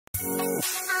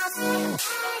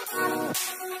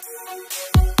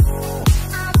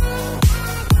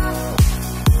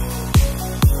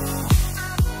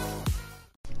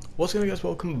What's going on, guys?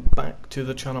 Welcome back to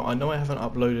the channel. I know I haven't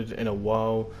uploaded in a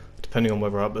while, depending on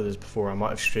whether I uploaded this before. I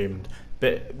might have streamed,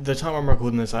 but the time I'm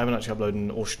recording this, I haven't actually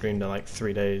uploaded or streamed in like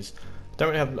 3 days.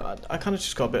 Don't really have. I kind of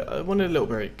just got a bit. I wanted a little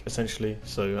break essentially,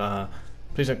 so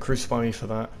please don't crucify me for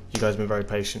that. You guys have been very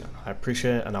patient. I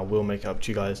appreciate it, and I will make it up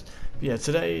to you guys. But yeah,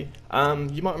 today,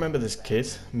 you might remember this kid,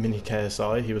 Mini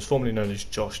KSI. He was formerly known as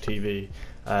Josh TV.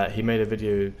 He made a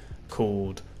video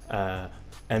called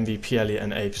MvPElliot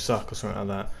and Abe Suck or something like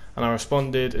that. And I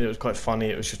responded, and it was quite funny.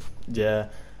 It was just, yeah.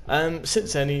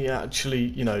 Since then, he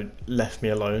actually, left me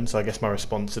alone. So I guess my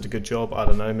response did a good job. I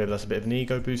don't know. Maybe that's a bit of an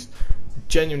ego boost.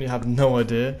 Genuinely have no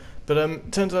idea.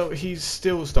 But turns out he's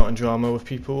still starting drama with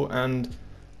people, and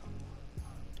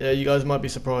yeah, you guys might be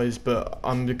surprised, but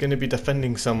I'm going to be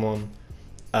defending someone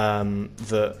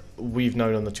that we've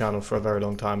known on the channel for a very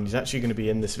long time. He's actually going to be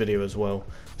in this video as well,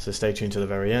 so stay tuned to the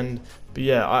very end. But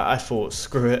yeah, I thought,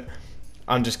 screw it.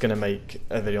 I'm just going to make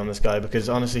a video on this guy because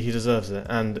honestly he deserves it,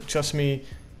 and trust me,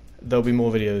 there'll be more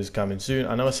videos coming soon.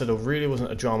 I know I said I really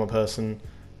wasn't a drama person,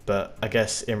 but I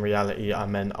guess in reality I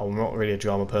meant I'm not really a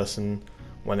drama person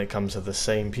when it comes to the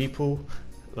same people,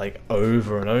 like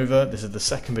over and over. This is the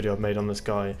second video I've made on this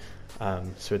guy,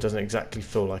 so it doesn't exactly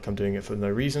feel like I'm doing it for no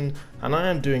reason, and I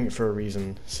am doing it for a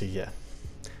reason, so yeah.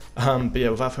 But yeah,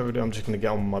 without further ado, I'm just going to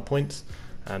get on with my points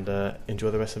and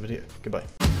enjoy the rest of the video. Goodbye.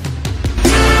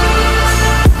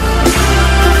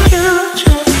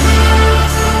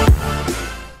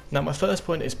 Now my first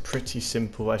point is pretty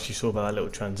simple, as you saw by that little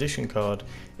transition card.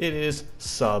 It is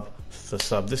sub for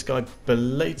sub. This guy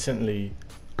blatantly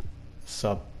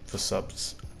sub for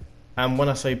subs. And when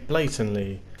I say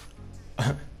blatantly,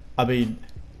 I mean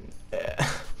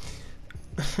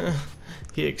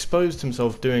he exposed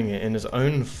himself doing it in his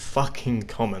own fucking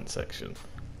comment section.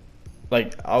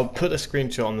 Like, I'll put a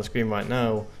screenshot on the screen right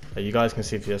now that you guys can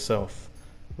see for yourself.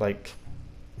 Like,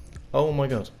 oh my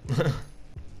god.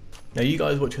 Now you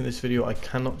guys watching this video, I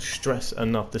cannot stress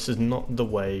enough, this is not the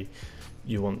way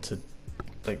you want to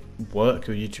work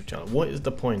your YouTube channel. What is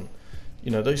the point?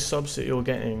 Those subs that you're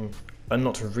getting are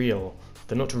not real.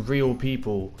 They're not real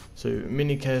people. So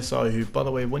Mini KSI, who by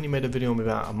the way, when he made a video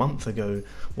about a month ago,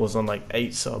 was on like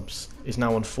 8 subs, is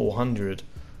now on 400,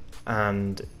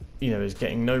 and is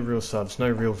getting no real subs, no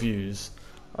real views.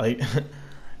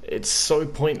 It's so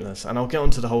pointless, and I'll get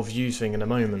onto the whole views thing in a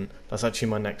moment. That's actually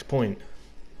my next point.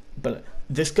 But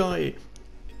this guy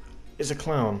is a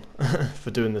clown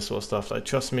for doing this sort of stuff. Like,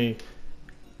 trust me,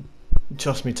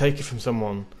 take it from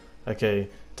someone, okay?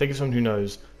 Take it from someone who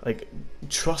knows. Like,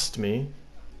 trust me,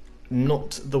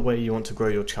 not the way you want to grow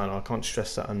your channel. I can't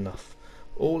stress that enough.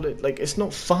 It's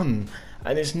not fun,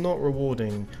 and it's not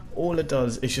rewarding. All it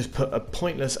does is just put a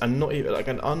pointless and not even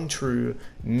an untrue,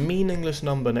 meaningless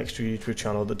number next to your YouTube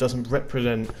channel that doesn't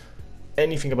represent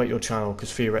anything about your channel,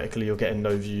 because theoretically you're getting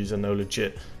no views and no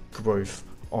legit growth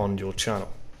on your channel.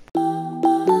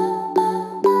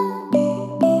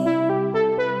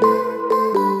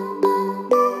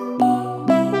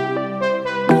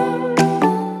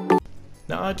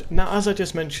 Now, as I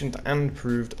just mentioned and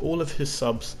proved, all of his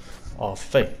subs are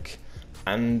fake,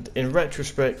 and in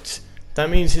retrospect that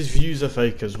means his views are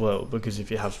fake as well, because if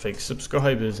you have fake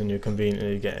subscribers and you're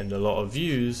conveniently getting a lot of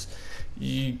views,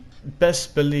 you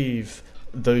best believe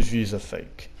those views are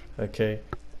fake, okay?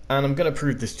 And I'm going to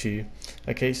prove this to you.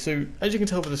 Okay, so as you can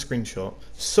tell by the screenshot,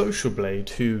 Social Blade,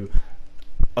 who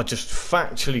are just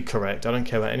factually correct, I don't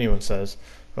care what anyone says,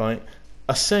 right,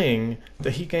 are saying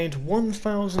that he gained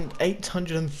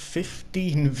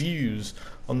 1,815 views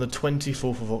on the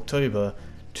 24th of October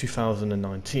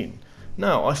 2019.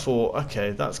 Now, I thought,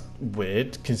 okay, that's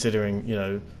weird,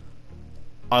 considering,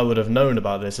 I would have known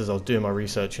about this as I was doing my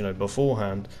research,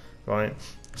 beforehand, right?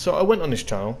 So I went on his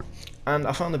channel, and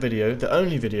I found the video, the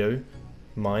only video,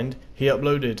 mind, he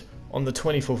uploaded on the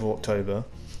 24th of October,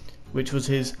 which was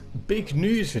his big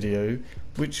news video,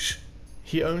 which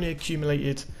he only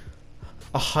accumulated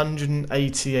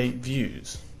 188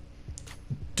 views.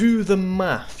 Do the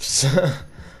maths.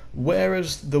 Where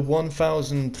has the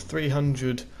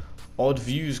 1,300 odd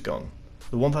views gone?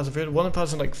 The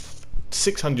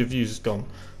 1,600 views gone.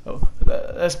 Oh,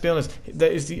 let's be honest,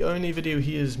 that is the only video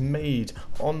he has made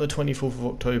on the 24th of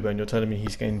October, and you're telling me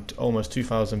he's gained almost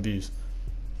 2,000 views.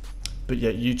 But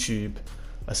yet YouTube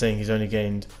are saying he's only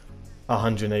gained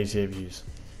 188 views.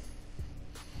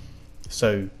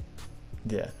 So,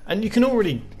 yeah. And you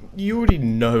already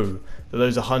know that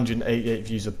those 188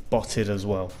 views are botted as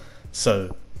well.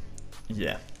 So,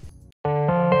 yeah.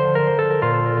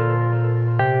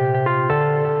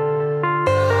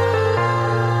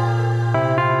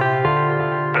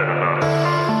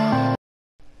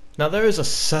 Now there is a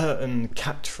certain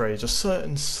catchphrase, a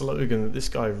certain slogan that this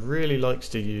guy really likes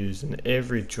to use in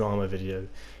every drama video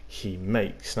he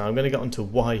makes. Now I'm going to get onto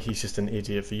why he's just an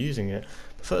idiot for using it,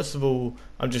 but first of all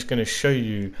I'm just going to show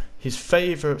you his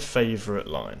favourite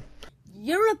line.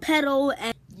 You're a pedo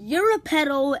and you're a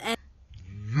pedo and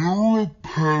you're a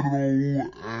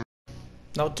pedo and...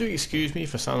 Now do excuse me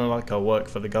for sounding like I work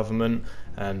for the government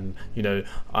and, you know,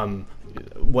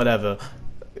 whatever.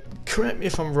 Correct me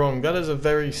if I'm wrong, that is a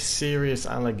very serious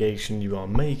allegation you are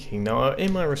making. Now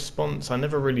in my response I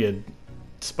never really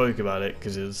spoke about it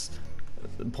because it's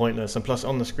pointless, and plus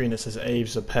on the screen it says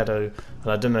Abe's a pedo,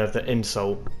 and I don't know if the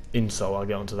insult, I'll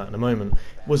get onto that in a moment,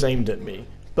 was aimed at me.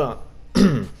 But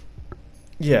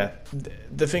yeah,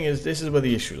 the thing is, this is where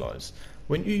the issue lies.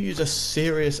 When you use a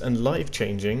serious and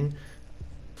life-changing,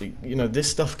 you know, this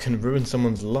stuff can ruin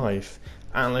someone's life,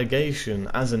 allegation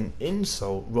as an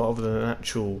insult rather than an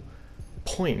actual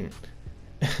point.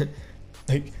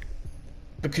 Like,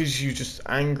 because you're just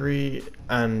angry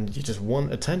and you just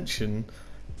want attention,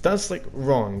 that's like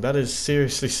wrong. That is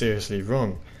seriously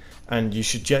wrong, and you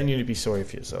should genuinely be sorry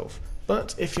for yourself.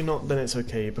 But if you're not, then it's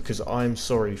okay, because I'm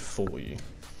sorry for you.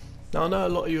 Now I know a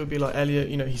lot of you would be like, Elliot,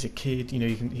 you know, he's a kid, you know,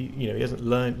 he hasn't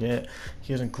learned yet,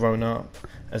 he hasn't grown up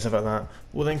and stuff like that.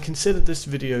 Well then consider this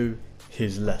video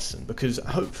his lesson, because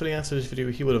hopefully after this video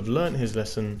he would have learned his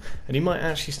lesson and he might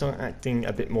actually start acting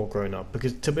a bit more grown up.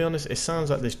 Because to be honest, it sounds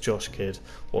like this Josh kid,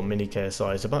 or Mini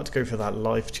KSI, is about to go for that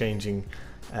life-changing,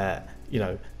 you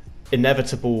know,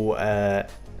 inevitable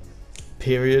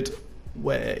period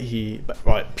where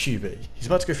puberty. He's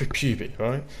about to go through puberty,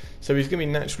 right? So he's gonna be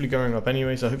naturally growing up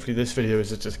anyway, so hopefully this video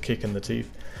is just a kick in the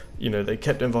teeth. You know, they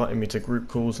kept inviting me to group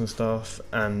calls and stuff,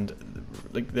 and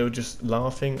like they were just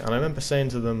laughing, and I remember saying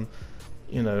to them,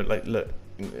 you know, like, look,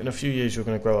 in a few years you're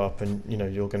gonna grow up and, you know,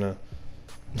 you're gonna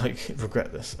like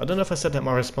regret this. I don't know if I said that in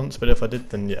my response, but if I did,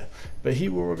 then yeah. But he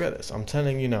will regret this. I'm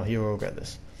telling you now, he will regret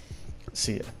this.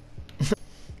 See ya.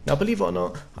 Now believe it or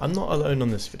not, I'm not alone on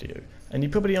this video, and you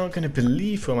probably aren't going to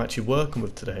believe who I'm actually working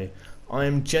with today. I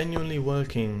am genuinely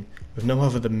working with no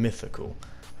other than Mythical,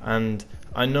 and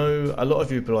I know a lot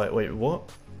of you will be like, wait, what?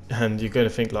 And you're going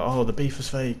to think like, oh, the beef was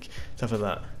fake, stuff like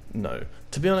that. No.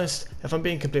 To be honest, if I'm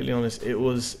being completely honest, it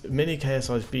was Mini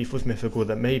KSI's beef with Mythical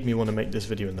that made me want to make this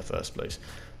video in the first place.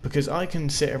 Because I can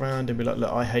sit around and be like,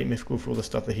 look, I hate Mythical for all the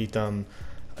stuff that he's done,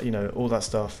 you know, all that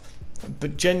stuff,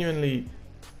 but genuinely,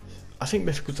 I think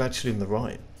Mythical's actually in the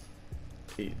right.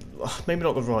 Maybe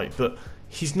not the right, but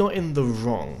he's not in the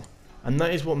wrong. And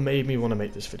that is what made me want to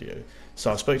make this video.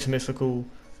 So I spoke to Mythical,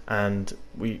 and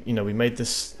we made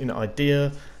this, you know,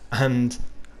 idea, and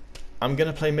I'm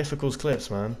gonna play Mythical's clips,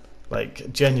 man.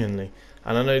 Like, genuinely.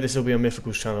 And I know this will be on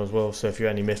Mythical's channel as well, so if you're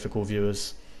any Mythical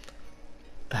viewers,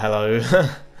 hello.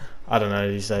 I don't know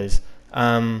these days.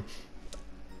 But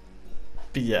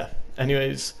yeah,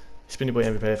 anyways, it's been your boy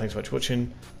MvPElliot, thanks so much for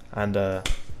watching. And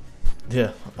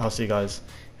yeah, I'll see you guys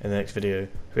in the next video.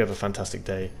 We have a fantastic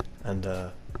day, and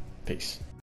peace.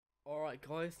 Alright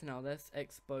guys, now let's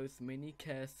expose Mini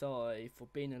KSI for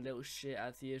being a little shit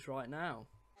as he is right now.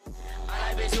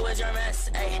 I bitch, you was your mess,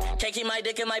 ayy. Can't keep my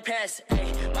dick in my pants,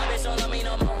 ayy. My bitch don't love me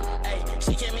no more, ayy.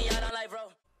 She kicked me out on life,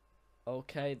 bro.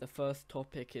 Okay, the first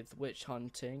topic is witch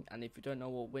hunting, and if you don't know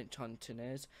what witch hunting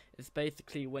is, it's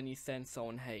basically when you send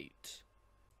someone hate.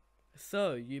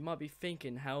 So, you might be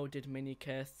thinking, how did Mini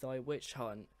KSI witch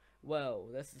hunt? Well,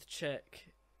 let's just check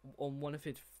on one of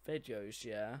his videos,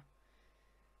 yeah?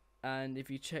 And if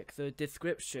you check the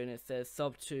description, it says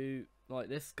sub to, like,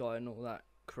 this guy and all that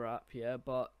crap, yeah?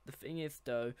 But the thing is,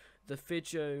 though, the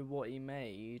video what he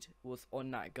made was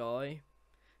on that guy.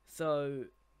 So,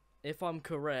 if I'm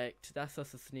correct, that's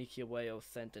just a sneaky way of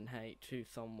sending hate to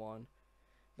someone.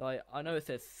 Like, I know it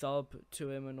says sub to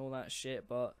him and all that shit,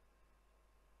 but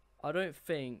I don't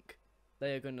think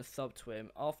they are going to sub to him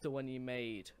after when he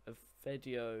made a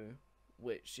video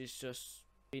which is just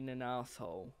being an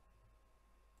asshole.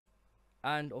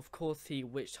 And of course he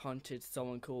witch hunted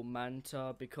someone called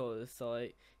Manta because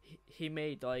like he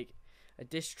made like a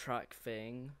diss track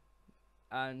thing.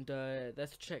 And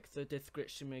let's check the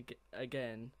description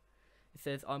again. It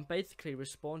says, I'm basically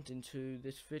responding to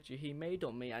this video he made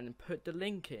on me and put the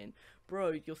link in.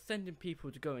 Bro, you're sending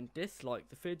people to go and dislike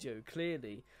the video,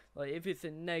 clearly. Like, if it's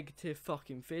a negative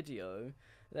fucking video,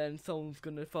 then someone's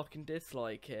gonna fucking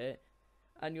dislike it.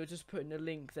 And you're just putting a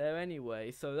link there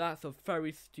anyway, so that's a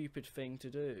very stupid thing to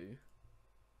do.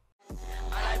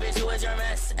 I bitch, you was your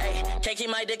mess, ayy. Can't keep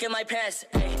my dick in my pants,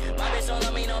 ayy. My bitch don't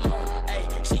love me no more,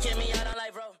 ayy. She kicked me out on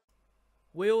life, bro.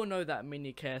 We all know that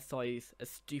Mini KSI is a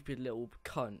stupid little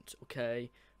cunt,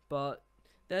 okay? But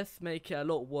let's make it a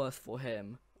lot worse for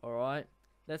him, alright?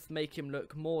 let's make him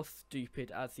look more stupid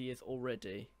as he is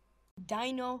already.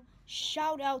 Dino,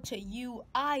 shout out to you.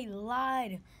 I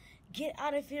lied. Get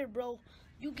out of here, bro.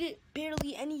 You get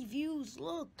barely any views.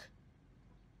 Look.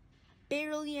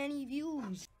 Barely any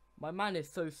views. My man is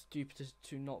so stupid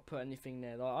to not put anything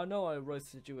there. Like, I know I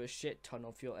roasted you a shit ton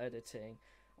of your editing.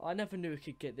 I never knew it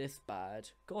could get this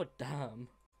bad. God damn.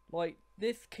 Like,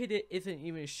 this kid isn't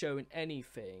even showing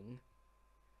anything.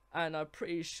 And I'm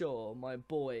pretty sure my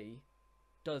boy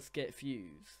does get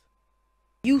views.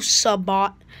 You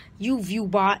subbot, you view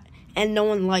bot, and no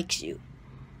one likes you.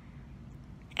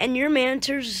 And you're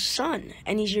Mantor's son,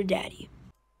 and he's your daddy.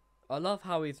 I love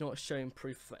how he's not showing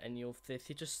proof for any of this,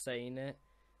 he's just saying it.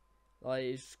 Like,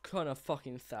 it's kind of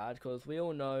fucking sad, because we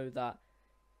all know that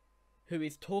who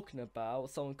he's talking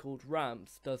about, someone called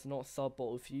Ramps, does not sub bot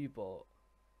or view bot.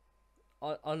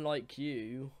 Unlike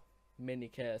you,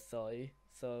 Mini KSI.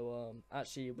 So,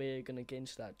 actually, we're gonna get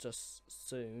into that just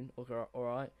soon,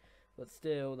 alright? But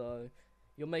still, though,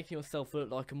 you're making yourself look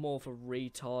like more of a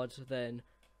retard than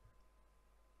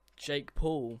Jake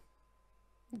Paul.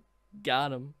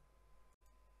 Got him.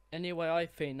 Anyway, I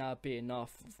think that'd be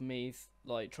enough of me,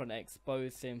 like, trying to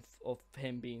expose him of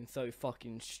him being so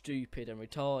fucking stupid and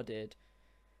retarded.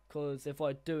 Because if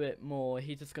I do it more,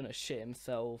 he's just gonna shit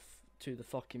himself to the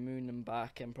fucking moon and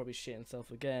back and probably shit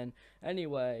himself again.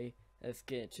 Anyway, let's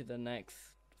get to the next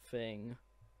thing.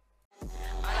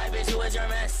 Alright, bitch, who is your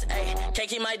mess? Ay, can't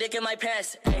keep my dick in my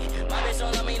pants. Ay, my bitch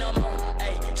don't love me no more.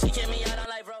 Ay, she kicked me out on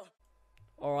life, bro.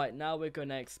 Alright, now we're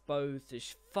gonna expose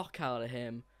this fuck out of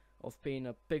him of being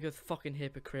the biggest fucking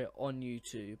hypocrite on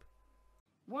YouTube.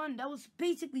 One, that was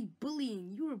basically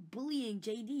bullying. You were bullying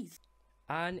JDs.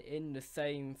 And in the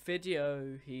same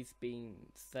video, he's been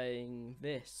saying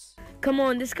this. Come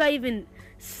on, this guy even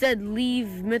said,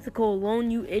 leave Mythical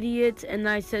alone, you idiot. And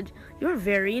I said, you're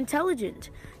very intelligent.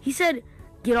 He said,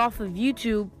 get off of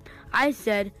YouTube. I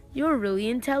said, you're really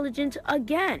intelligent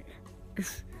again.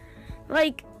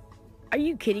 Like, are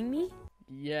you kidding me?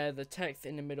 Yeah, the text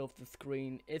in the middle of the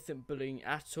screen isn't bullying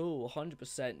at all.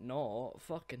 100% not.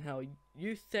 Fucking hell.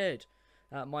 You said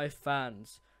that my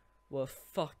fans were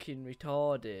fucking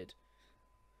retarded.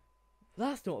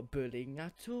 That's not bullying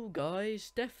at all,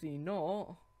 guys. Definitely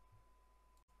not.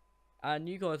 And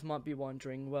you guys might be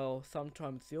wondering, well,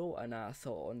 sometimes you're an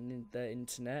asshole on the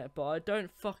internet, but I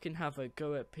don't fucking have a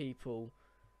go at people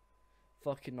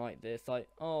fucking like this. Like,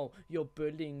 oh, you're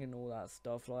bullying and all that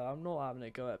stuff. Like, I'm not having a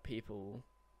go at people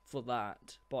for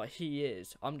that, but he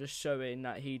is. I'm just showing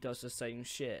that he does the same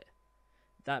shit.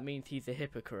 That means he's a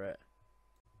hypocrite.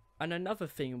 And another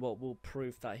thing what will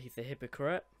prove that he's a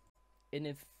hypocrite, in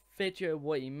his video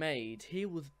what he made, he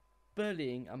was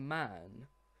bullying a man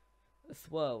as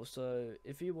well. So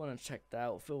if you want to check that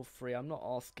out, feel free. I'm not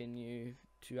asking you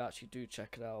to actually do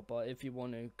check it out, but if you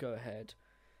want to, go ahead.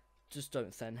 Just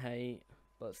don't send hate.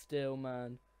 But still,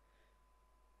 man,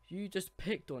 you just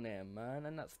picked on him, man,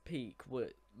 and that's peak.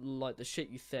 What, like the shit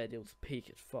you said, it was peak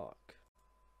as fuck.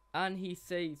 And he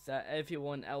says that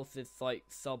everyone else is like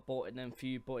sub-botting and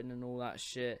view-botting and all that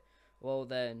shit. Well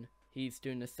then, he's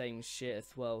doing the same shit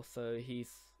as well, so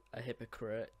he's a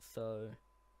hypocrite. So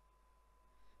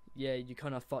yeah, you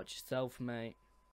kind of fucked yourself, mate.